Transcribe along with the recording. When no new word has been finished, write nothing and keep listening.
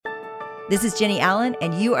This is Jenny Allen,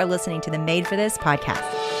 and you are listening to the Made for This podcast.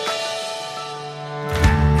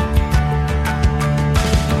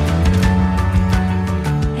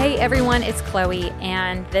 Hey everyone, it's Chloe,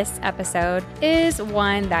 and this episode is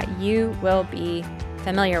one that you will be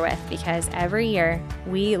familiar with because every year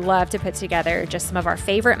we love to put together just some of our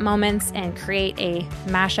favorite moments and create a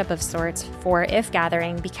mashup of sorts for IF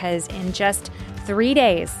Gathering, because in just 3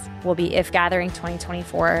 days will be IF Gathering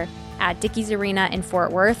 2024 at Dickies Arena in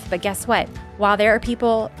Fort Worth. But guess what? While there are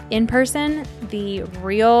people in person, the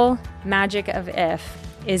real magic of IF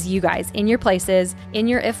is you guys in your places, in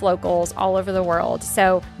your IF locals all over the world.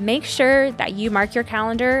 So make sure that you mark your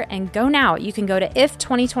calendar and go now. You can go to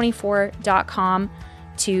if2024.com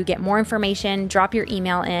to get more information, drop your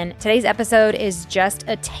email in. Today's episode is just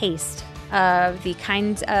a taste of the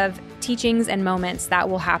kinds of teachings and moments that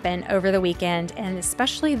will happen over the weekend. And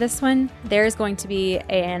especially this one, there's going to be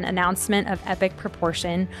an announcement of epic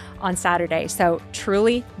proportion on Saturday. So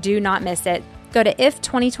truly do not miss it. Go to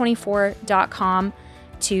if2024.com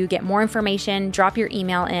to get more information, drop your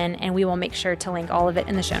email in, and we will make sure to link all of it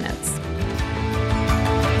in the show notes.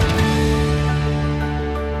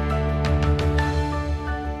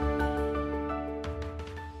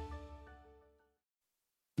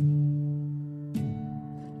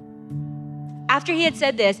 After he had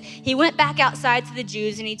said this, he went back outside to the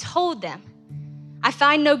Jews and he told them, "I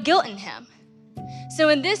find no guilt in him." So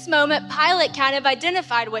in this moment, Pilate kind of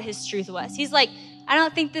identified what his truth was. He's like, I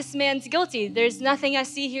don't think this man's guilty. There's nothing I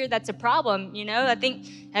see here that's a problem. I think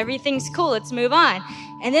everything's cool. Let's move on.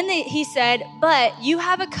 And then he said, but you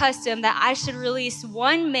have a custom that I should release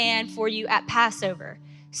one man for you at Passover.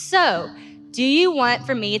 So do you want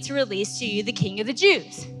for me to release to you the King of the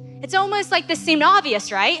Jews? It's almost like this seemed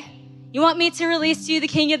obvious, right? You want me to release to you the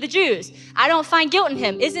King of the Jews? I don't find guilt in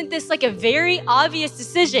him. Isn't this like a very obvious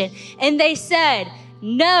decision? And they said,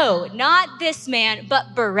 no, not this man,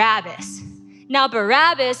 but Barabbas. Now,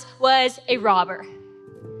 Barabbas was a robber.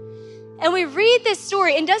 And we read this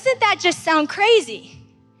story, and doesn't that just sound crazy?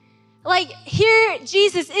 Like, here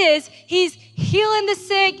Jesus is, he's healing the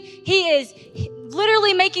sick, he is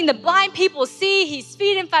literally making the blind people see, he's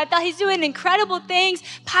feeding 5,000, he's doing incredible things.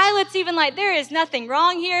 Pilate's even like, there is nothing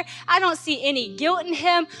wrong here. I don't see any guilt in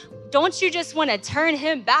him. Don't you just want to turn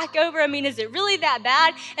him back over? I mean, is it really that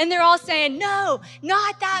bad? And they're all saying, no,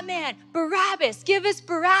 not that man, Barabbas, give us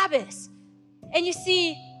Barabbas. And you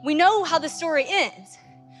see, we know how the story ends.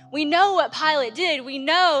 We know what Pilate did. We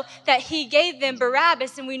know that he gave them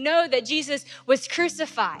Barabbas, and we know that Jesus was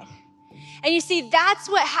crucified. And you see, that's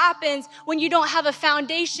what happens when you don't have a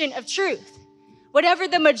foundation of truth. Whatever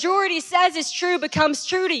the majority says is true becomes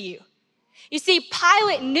true to you. You see,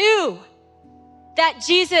 Pilate knew that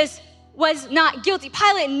Jesus was not guilty.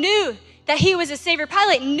 Pilate knew that he was a savior.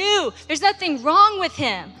 Pilate knew there's nothing wrong with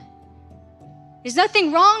him. There's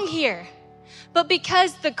nothing wrong here. But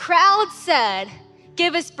because the crowd said,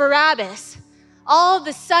 give us Barabbas, all of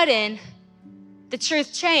a sudden, the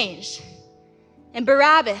truth changed. And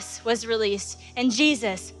Barabbas was released, and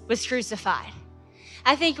Jesus was crucified.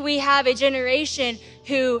 I think we have a generation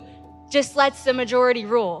who just lets the majority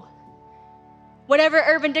rule. Whatever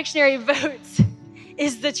Urban Dictionary votes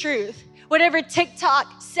is the truth. Whatever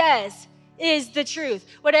TikTok says is the truth.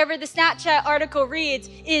 Whatever the Snapchat article reads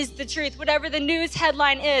is the truth. Whatever the news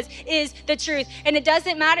headline is the truth. And it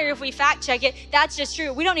doesn't matter if we fact check it. That's just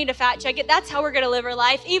true. We don't need to fact check it. That's how we're going to live our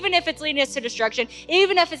life, even if it's leading us to destruction,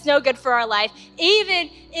 even if it's no good for our life, even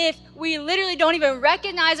if we literally don't even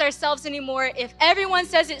recognize ourselves anymore. If everyone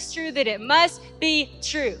says it's true, then it must be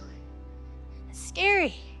true. It's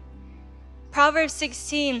scary. Proverbs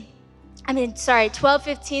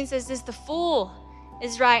 12:15 says this, the fool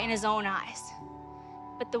is right in his own eyes,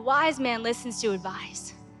 but the wise man listens to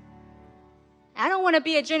advice. I don't want to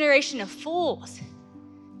be a generation of fools,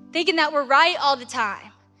 thinking that we're right all the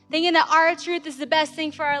time, thinking that our truth is the best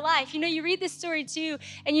thing for our life. You read this story too,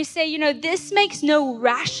 and you say, this makes no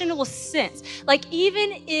rational sense. Like,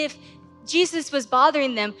 even if Jesus was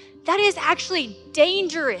bothering them, that is actually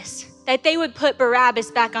dangerous that they would put Barabbas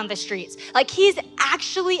back on the streets. Like, he's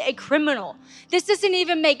actually a criminal. This doesn't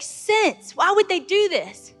even make sense. Why would they do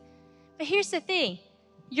this? But here's the thing.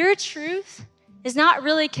 Your truth is not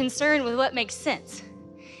really concerned with what makes sense.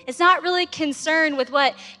 It's not really concerned with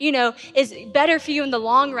what, is better for you in the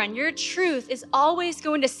long run. Your truth is always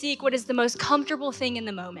going to seek what is the most comfortable thing in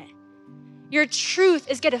the moment. Your truth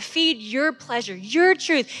is going to feed your pleasure. Your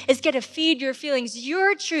truth is going to feed your feelings.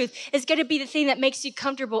 Your truth is going to be the thing that makes you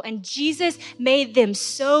comfortable. And Jesus made them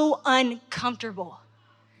so uncomfortable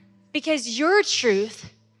because your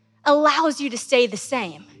truth allows you to stay the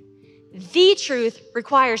same. The truth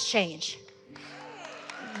requires change.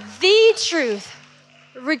 The the truth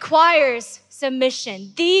requires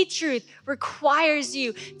submission. The truth requires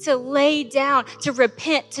you to lay down, to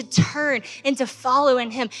repent, to turn, and to follow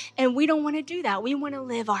in him. And we don't want to do that. We want to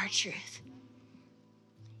live our truth.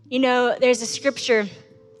 You know, there's a scripture,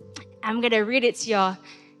 I'm going to read it to y'all,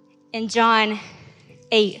 in John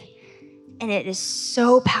 8, and it is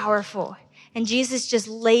so powerful. And Jesus just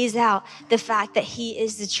lays out the fact that he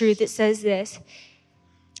is the truth. It says this: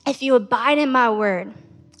 if you abide in my word,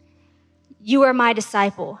 you are my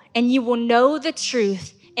disciple, and you will know the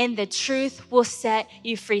truth, and the truth will set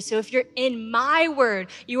you free. So if you're in my word,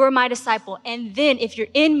 you are my disciple. And then if you're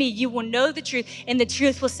in me, you will know the truth, and the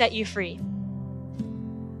truth will set you free.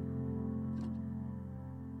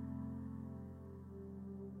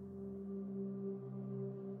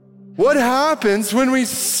 What happens when we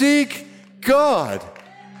seek God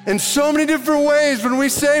in so many different ways? When we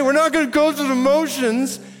say we're not going to go through the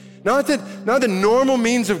motions, not that normal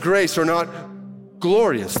means of grace are not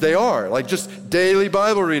glorious. They are, like just daily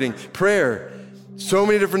Bible reading, prayer, so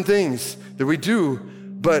many different things that we do.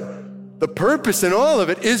 But the purpose in all of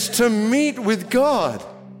it is to meet with God,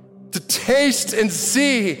 to taste and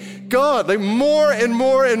see God, like more and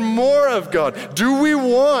more and more of God. Do we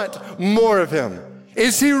want more of him?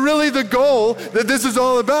 Is he really the goal that this is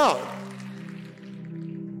all about?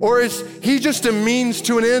 Or is he just a means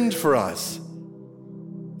to an end for us?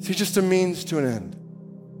 Is he just a means to an end?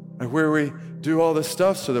 Like where we do all this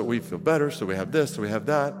stuff so that we feel better, so we have this, so we have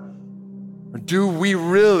that? Or do we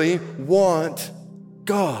really want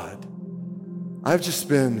God? I've just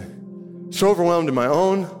been so overwhelmed in my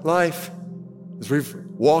own life as we've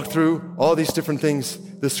walked through all these different things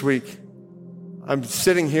this week. I'm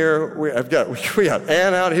sitting here, we got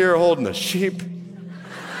Ann out here holding the sheep.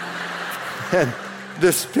 And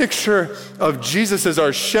this picture of Jesus as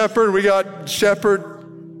our shepherd. We got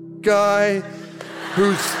shepherd guy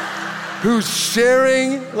who's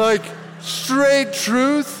sharing like straight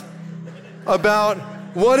truth about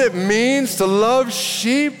what it means to love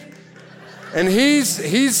sheep. And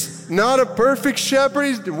he's not a perfect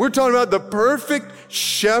shepherd. We're talking about the perfect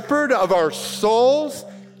shepherd of our souls.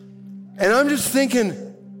 And I'm just thinking,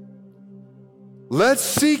 let's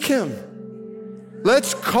seek him.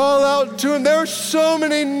 Let's call out to him. There are so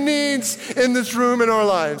many needs in this room in our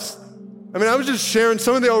lives. I mean, I was just sharing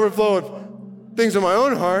some of the overflow of things in my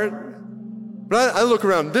own heart. But I look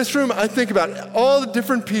around this room, I think about all the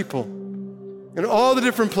different people and all the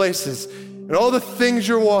different places and all the things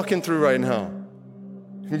you're walking through right now.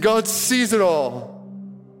 And God sees it all.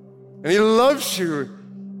 And he loves you.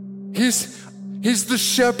 He's the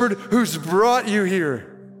shepherd who's brought you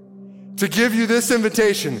here to give you this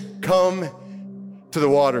invitation. Come to the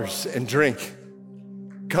waters and drink.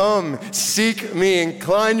 Come, seek me,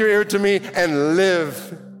 incline your ear to me and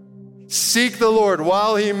live. Seek the Lord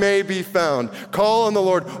while he may be found. Call on the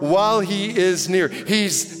Lord while he is near.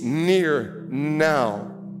 He's near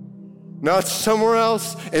now. Not somewhere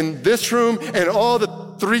else, in this room and all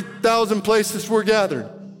the 3,000 places we're gathered.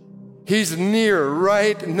 He's near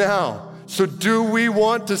right now. So do we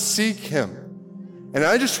want to seek him? And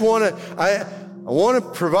I just want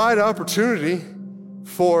to provide opportunity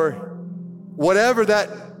for whatever that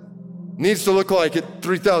needs to look like at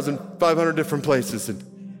 3,500 different places.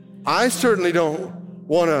 And I certainly don't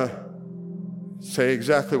want to say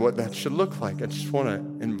exactly what that should look like. I just want to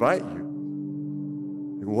invite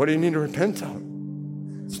you. What do you need to repent of?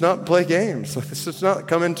 It's not play games. This is not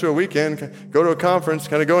come into a weekend, go to a conference,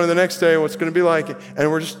 kind of go into the next day, what's going to be like, and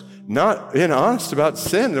we're just not being honest about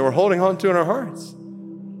sin that we're holding on to in our hearts.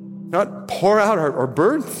 Not pour out our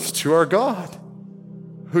burdens to our God,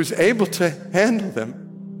 who's able to handle them,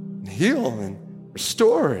 and heal and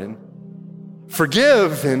restore and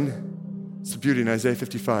forgive. And it's the beauty in Isaiah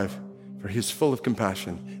 55, for he is full of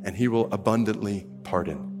compassion and he will abundantly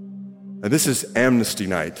pardon. Now this is amnesty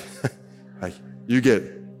night. Like, you get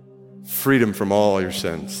freedom from all your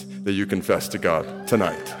sins that you confess to God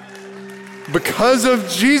tonight. Because of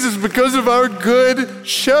Jesus, because of our good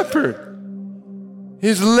shepherd.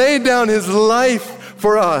 He's laid down his life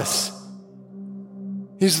for us.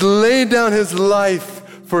 He's laid down his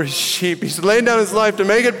life for his sheep. He's laid down his life to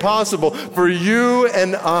make it possible for you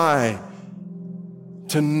and I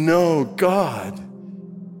to know God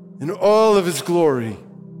in all of his glory.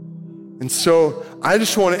 And so I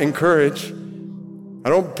just want to encourage, I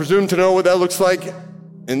don't presume to know what that looks like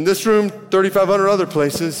in this room, 3,500 other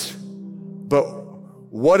places, but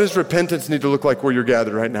what does repentance need to look like where you're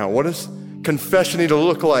gathered right now? What does confession need to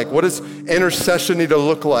look like? What does intercession need to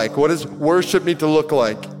look like? What does worship need to look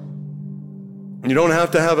like? You don't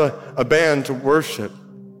have to have a band to worship.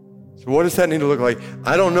 So what does that need to look like?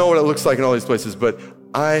 I don't know what it looks like in all these places, but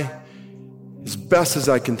I as best as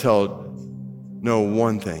I can tell, know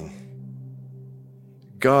one thing.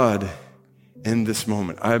 God, in this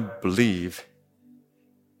moment, I believe,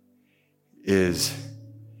 is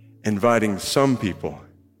inviting some people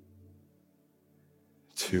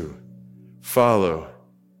to follow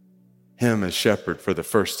him as shepherd for the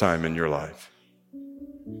first time in your life.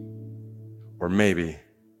 Or maybe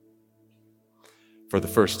for the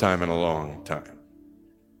first time in a long time.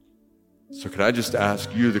 So could I just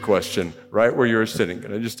ask you the question right where you're sitting?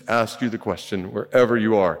 Could I just ask you the question wherever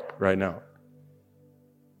you are right now?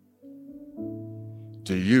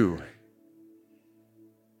 Do you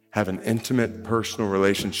have an intimate personal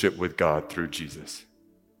relationship with God through Jesus?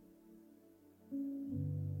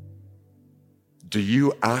 Do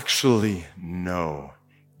you actually know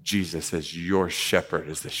Jesus as your shepherd,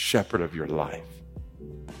 as the shepherd of your life?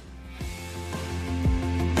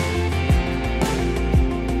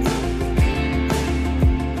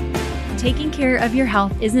 Taking care of your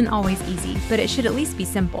health isn't always easy, but it should at least be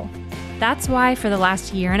simple. That's why for the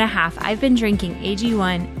last year and a half, I've been drinking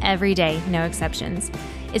AG1 every day, no exceptions.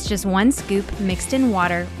 It's just 1 scoop mixed in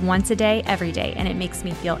water once a day, every day, and it makes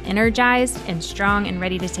me feel energized and strong and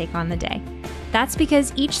ready to take on the day. That's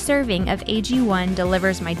because each serving of AG1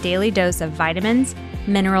 delivers my daily dose of vitamins,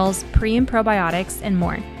 minerals, pre- and probiotics, and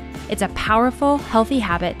more. It's a powerful, healthy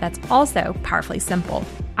habit that's also powerfully simple.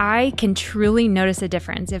 I can truly notice a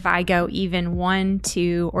difference if I go even 1,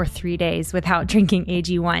 2, or 3 days without drinking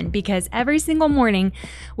AG1, because every single morning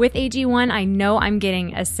with AG1, I know I'm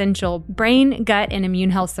getting essential brain, gut, and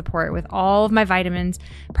immune health support with all of my vitamins,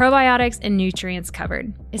 probiotics, and nutrients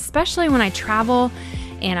covered. Especially when I travel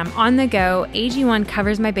and I'm on the go, AG1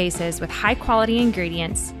 covers my bases with high quality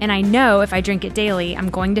ingredients, and I know if I drink it daily,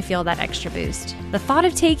 I'm going to feel that extra boost. The thought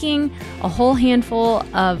of taking a whole handful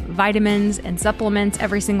of vitamins and supplements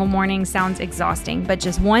every single morning sounds exhausting, but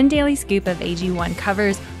just 1 daily scoop of AG1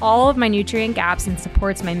 covers all of my nutrient gaps and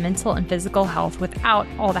supports my mental and physical health without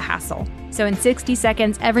all the hassle. So in 60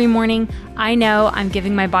 seconds every morning, I know I'm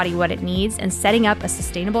giving my body what it needs and setting up a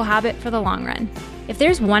sustainable habit for the long run. If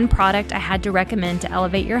there's one product I had to recommend to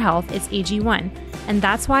elevate your health, it's AG1, and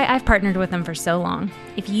that's why I've partnered with them for so long.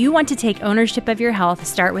 If you want to take ownership of your health,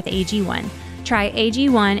 start with AG1. Try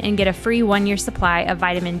AG1 and get a free 1-year supply of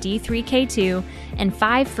vitamin D3K2 and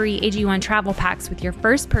 5 free AG1 travel packs with your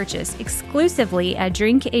first purchase exclusively at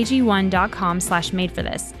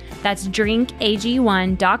drinkag1.com/madeforthis. That's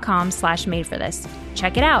drinkag1.com/madeforthis.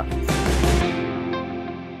 Check it out.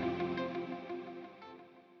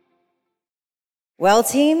 Well,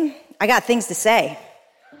 team, I got things to say.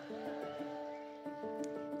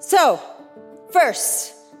 So,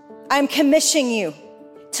 first, I'm commissioning you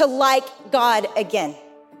to like God again.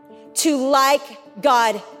 To like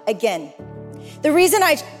God again. The reason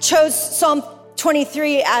I chose Psalm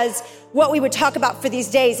 23 as what we would talk about for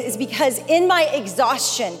these days is because in my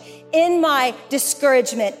exhaustion, in my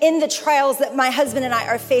discouragement, in the trials that my husband and I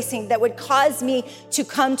are facing that would cause me to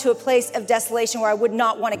come to a place of desolation where I would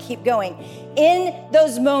not want to keep going. In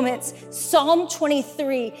those moments, Psalm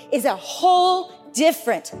 23 is a whole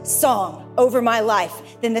different song over my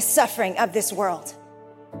life than the suffering of this world.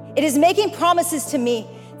 It is making promises to me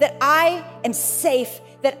that I am safe,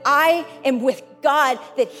 that I am with God,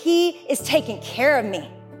 that He is taking care of me,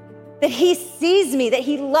 that He sees me, that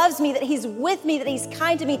He loves me, that He's with me, that He's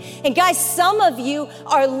kind to me. And guys, some of you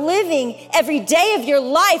are living every day of your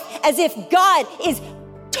life as if God is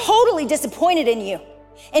totally disappointed in you.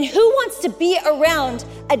 And who wants to be around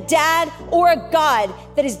a dad or a God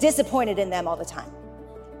that is disappointed in them all the time?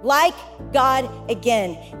 Like God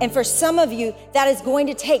again. And for some of you, that is going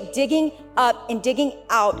to take digging up and digging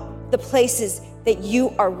out the places that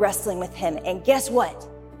you are wrestling with Him. And guess what?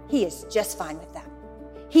 He is just fine with that.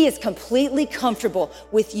 He is completely comfortable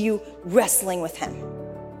with you wrestling with Him.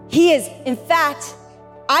 He is, in fact,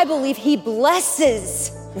 I believe He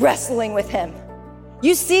blesses wrestling with Him.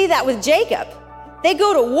 You see that with Jacob. They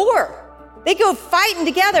go to war. They go fighting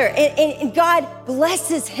together, and God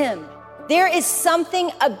blesses him. There is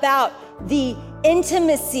something about the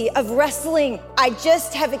intimacy of wrestling. I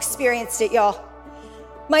just have experienced it, y'all.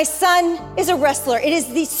 My son is a wrestler. It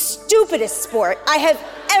is the stupidest sport I have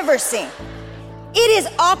ever seen. It is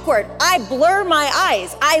awkward. I blur my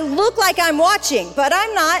eyes. I look like I'm watching, but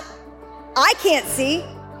I'm not. I can't see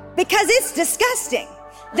because it's disgusting.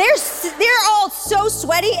 They're all so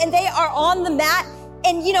sweaty and they are on the mat.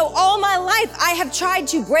 And you know, all my life I have tried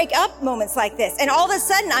to break up moments like this. And all of a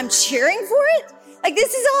sudden I'm cheering for it. Like,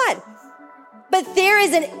 this is odd. But there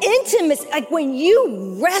is an intimacy, like when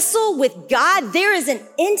you wrestle with God, there is an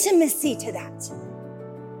intimacy to that.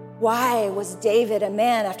 Why was David a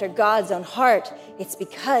man after God's own heart? It's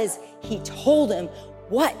because he told him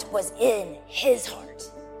what was in his heart.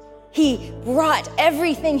 He brought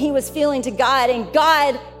everything he was feeling to God, and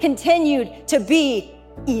God continued to be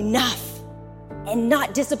enough and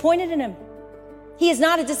not disappointed in him. He is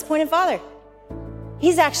not a disappointed father.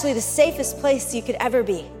 He's actually the safest place you could ever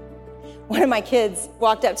be. One of my kids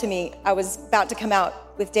walked up to me. I was about to come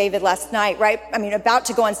out with David last night, about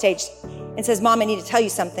to go on stage, and says, Mom, I need to tell you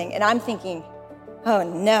something. And I'm thinking, oh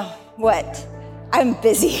no, what? I'm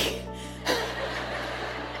busy.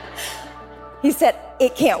 He said,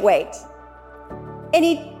 it can't wait. And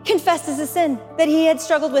he confessed as a sin that he had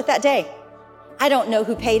struggled with that day. I don't know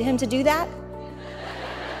who paid him to do that.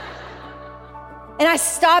 And I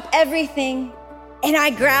stop everything and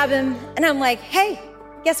I grab him and I'm like, hey,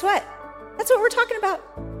 guess what? That's what we're talking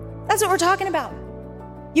about. That's what we're talking about.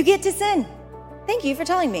 You get to sin. Thank you for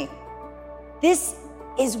telling me. This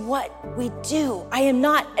is what we do. I am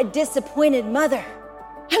not a disappointed mother.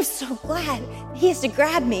 I'm so glad he has to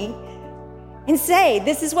grab me and say,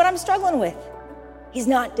 this is what I'm struggling with. He's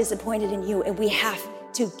not disappointed in you, and we have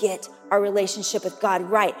to get our relationship with God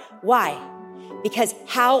right. Why? Because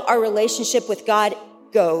how our relationship with God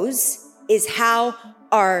goes is how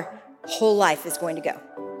our whole life is going to go.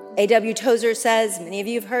 A.W. Tozer says, many of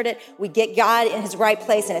you have heard it, we get God in his right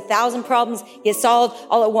place and 1,000 problems get solved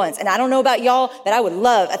all at once. And I don't know about y'all, but I would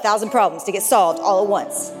love 1,000 problems to get solved all at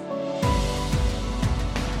once.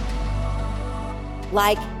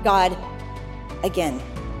 Like God again.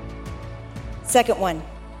 Second one,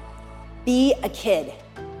 be a kid.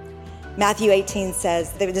 Matthew 18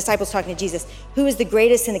 says, the disciples talking to Jesus, who is the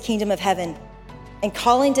greatest in the kingdom of heaven? And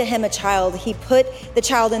calling to him a child, he put the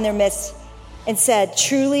child in their midst and said,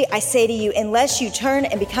 truly, I say to you, unless you turn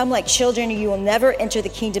and become like children, you will never enter the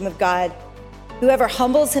kingdom of God. Whoever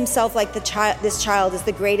humbles himself like this child is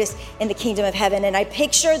the greatest in the kingdom of heaven. And I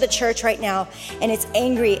picture the church right now, and it's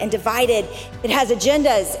angry and divided. It has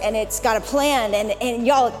agendas, and it's got a plan. And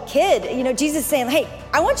y'all, kid, Jesus is saying, hey,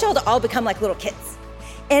 I want y'all to all become like little kids.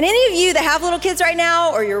 And any of you that have little kids right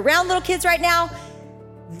now, or you're around little kids right now,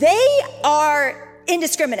 they are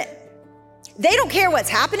indiscriminate. They don't care what's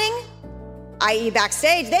happening, i.e.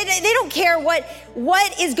 backstage. They don't care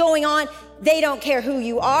what is going on. They don't care who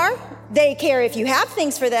you are. They care if you have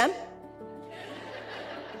things for them.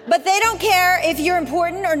 But they don't care if you're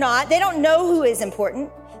important or not. They don't know who is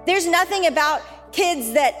important. There's nothing about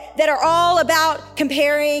kids that are all about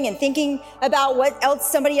comparing and thinking about what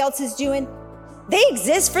else somebody else is doing. They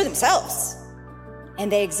exist for themselves.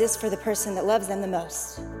 And they exist for the person that loves them the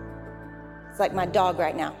most. It's like my dog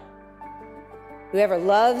right now. Whoever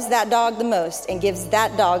loves that dog the most and gives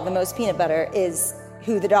that dog the most peanut butter is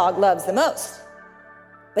who the dog loves the most.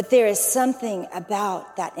 But there is something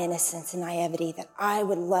about that innocence and naivety that I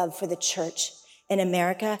would love for the church in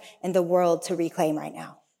America and the world to reclaim right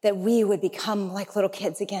now. That we would become like little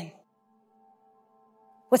kids again.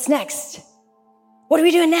 What's next? What are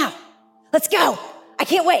we doing now? Let's go. I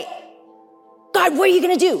can't wait. God, what are you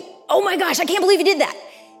going to do? Oh my gosh, I can't believe you did that.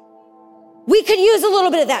 We could use a little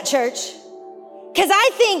bit of that, church. Because I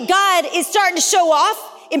think God is starting to show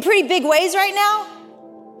off in pretty big ways right now.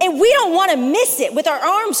 And we don't want to miss it with our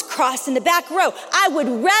arms crossed in the back row. I would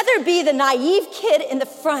rather be the naive kid in the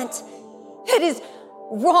front that is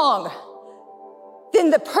wrong than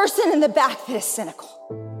the person in the back that is cynical.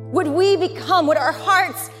 Would our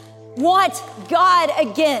hearts want God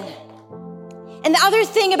again? And the other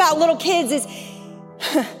thing about little kids is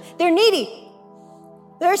they're needy.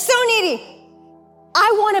 They're so needy.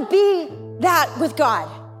 I want to be that with God.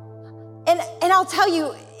 And I'll tell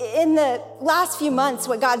you, in the last few months,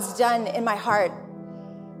 what God's done in my heart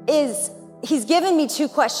is he's given me two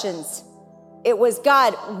questions. It was,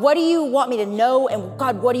 God, what do you want me to know? And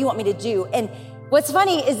God, what do you want me to do? And what's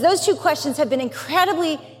funny is those two questions have been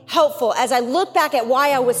incredibly helpful as I look back at why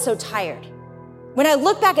I was so tired. When I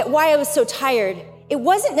look back at why I was so tired, it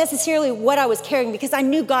wasn't necessarily what I was carrying, because I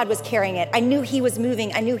knew God was carrying it. I knew he was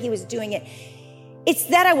moving. I knew he was doing it. It's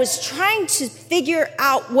that I was trying to figure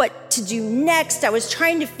out what to do next. I was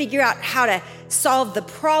trying to figure out how to solve the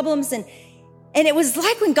problems. And it was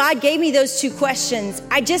like when God gave me those two questions,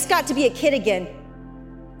 I just got to be a kid again.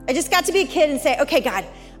 I just got to be a kid and say, okay, God,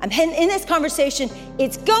 I'm in this conversation.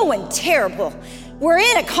 It's going terrible. We're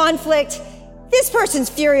in a conflict. This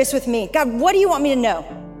person's furious with me. God, what do you want me to know?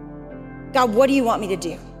 God, what do you want me to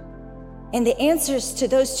do? And the answers to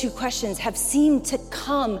those two questions have seemed to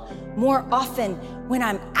come more often when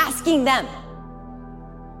I'm asking them.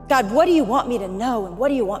 God, what do you want me to know? And what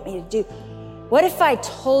do you want me to do? What if I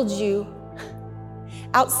told you,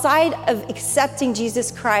 outside of accepting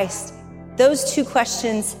Jesus Christ, those two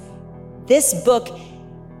questions This book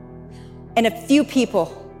and a few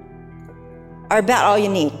people are about all you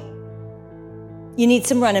need. You need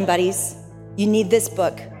some running buddies. You need this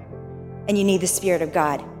book, and you need the Spirit of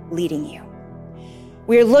God leading you.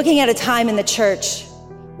 We're looking at a time in the church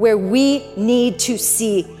where we need to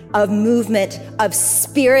see a movement of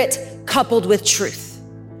spirit coupled with truth.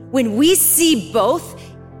 When we see both,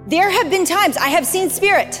 there have been times I have seen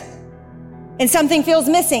spirit and something feels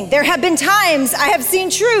missing. There have been times I have seen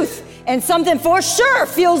truth and something for sure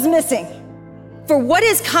feels missing. For what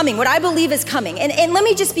is coming, what I believe is coming, and let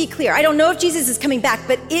me just be clear, I don't know if Jesus is coming back,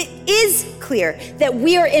 but it is clear that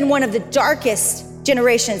we are in one of the darkest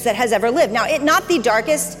generations that has ever lived. Now, not the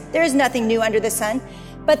darkest, there is nothing new under the sun,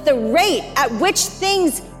 but the rate at which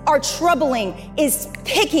things are troubling is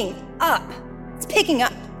picking up. It's picking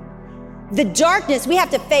up. The darkness we have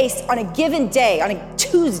to face on a given day, on a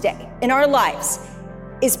Tuesday in our lives,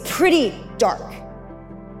 is pretty dark.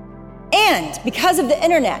 And because of the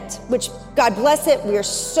internet, which God bless it, we are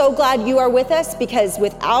so glad you are with us, because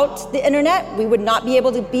without the internet, we would not be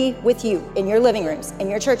able to be with you in your living rooms, in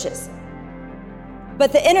your churches.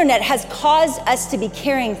 But the internet has caused us to be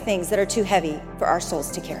carrying things that are too heavy for our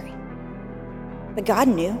souls to carry. But God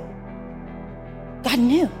knew. God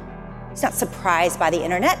knew. He's not surprised by the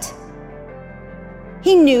internet.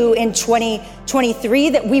 He knew in 2023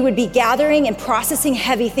 that we would be gathering and processing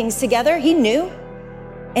heavy things together. He knew.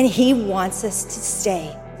 And he wants us to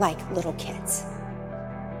stay like little kids.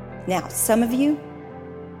 Now, some of you,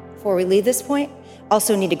 before we leave this point,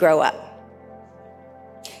 also need to grow up.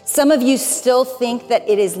 Some of you still think that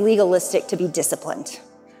it is legalistic to be disciplined.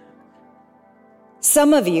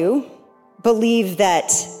 Some of you believe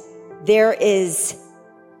that there is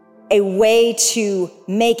a way to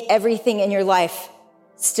make everything in your life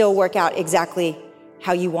still work out exactly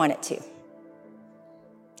how you want it to.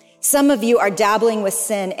 Some of you are dabbling with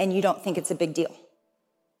sin and you don't think it's a big deal.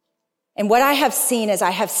 And what I have seen is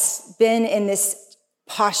I have been in this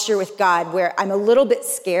posture with God where I'm a little bit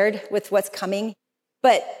scared with what's coming,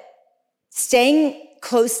 but staying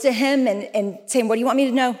close to him and saying, what do you want me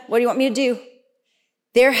to know? What do you want me to do?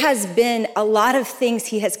 There has been a lot of things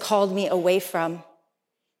he has called me away from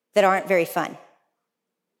that aren't very fun,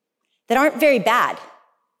 that aren't very bad,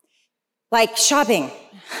 like shopping,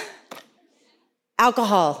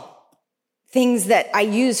 alcohol, things that I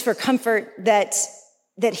use for comfort that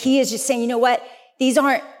he is just saying, you know what? These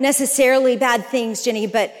aren't necessarily bad things, Jenny,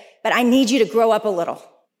 but I need you to grow up a little.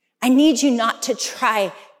 I need you not to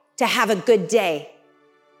try to have a good day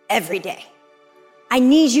every day. I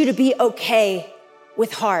need you to be okay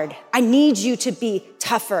with hard. I need you to be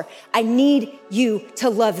tougher. I need you to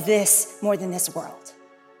love this more than this world.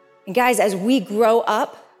 And guys, as we grow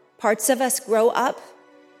up, parts of us grow up,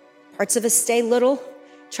 parts of us stay little,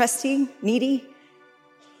 trusting, needy,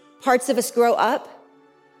 parts of us grow up,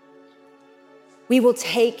 we will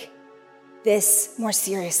take this more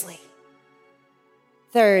seriously.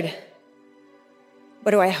 Third,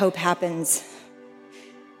 what do I hope happens?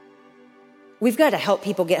 We've got to help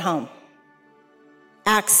people get home.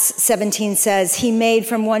 Acts 17 says, he made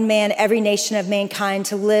from one man every nation of mankind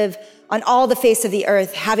to live on all the face of the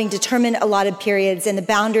earth, having determined allotted periods and the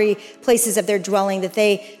boundary places of their dwelling, that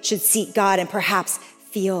they should seek God and perhaps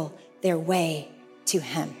feel their way to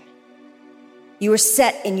him. You were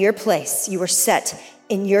set in your place. You were set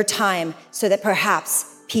in your time so that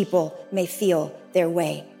perhaps people may feel their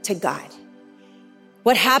way to God.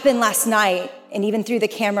 What happened last night, and even through the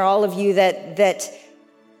camera, all of you that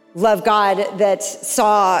love God, that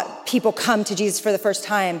saw people come to Jesus for the first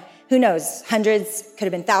time, who knows, hundreds, could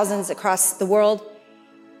have been thousands across the world.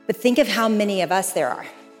 But think of how many of us there are.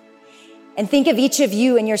 And think of each of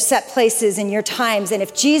you in your set places and your times. And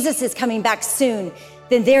if Jesus is coming back soon,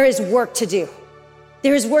 then there is work to do.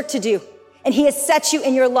 There is work to do. And he has set you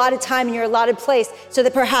in your allotted time, in your allotted place, so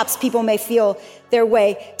that perhaps people may feel their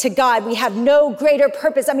way to God. We have no greater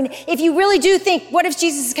purpose. I mean, if you really do think, what if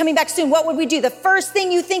Jesus is coming back soon? What would we do? The first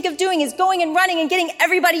thing you think of doing is going and running and getting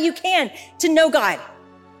everybody you can to know God.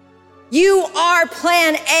 You are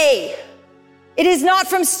plan A. It is not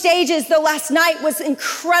from stages, though last night was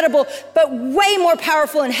incredible, but way more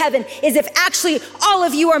powerful in heaven is if actually all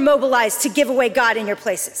of you are mobilized to give away God in your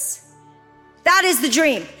places. That is the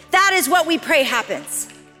dream. That is what we pray happens.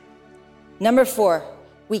 Number 4,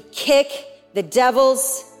 we kick the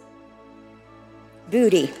devil's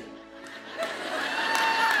booty.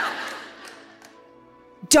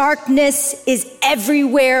 Darkness is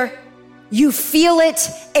everywhere. You feel it,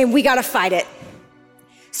 and we gotta fight it.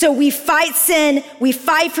 So we fight sin, we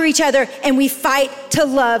fight for each other, and we fight to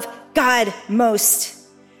love God most.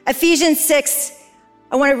 Ephesians 6,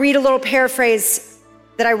 I want to read a little paraphrase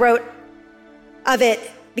that I wrote of it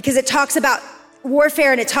because it talks about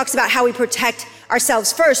warfare and it talks about how we protect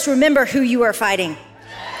ourselves. First, remember who you are fighting.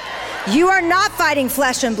 You are not fighting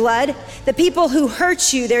flesh and blood. The people who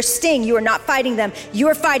hurt you, their sting, you are not fighting them. You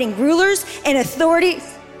are fighting rulers and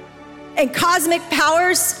authorities and cosmic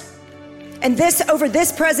powers and over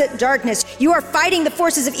this present darkness. You are fighting the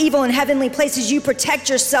forces of evil in heavenly places. You protect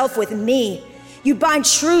yourself with me. You bind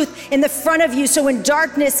truth in the front of you so when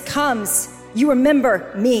darkness comes, you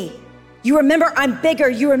remember me. You remember I'm bigger.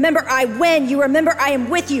 You remember I win. You remember I am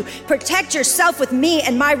with you. Protect yourself with me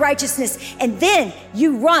and my righteousness. And then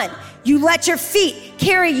you run. You let your feet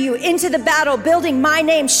carry you into the battle, building my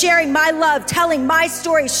name, sharing my love, telling my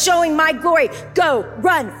story, showing my glory. Go,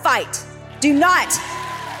 run, fight. Do not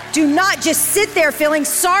just sit there feeling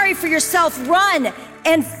sorry for yourself. Run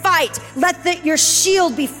and fight. Let your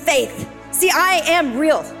shield be faith. See, I am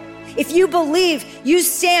real. If you believe, you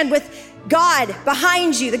stand with God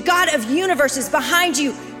behind you, the God of universes behind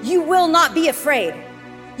you, you will not be afraid.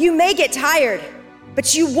 You may get tired,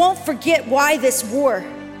 but you won't forget why this war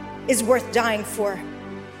is worth dying for.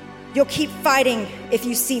 You'll keep fighting if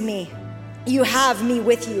you see me. You have me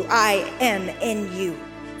with you. I am in you.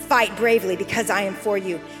 Fight bravely because I am for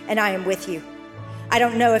you and I am with you. I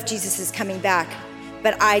don't know if Jesus is coming back,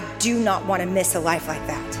 but I do not want to miss a life like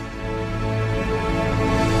that.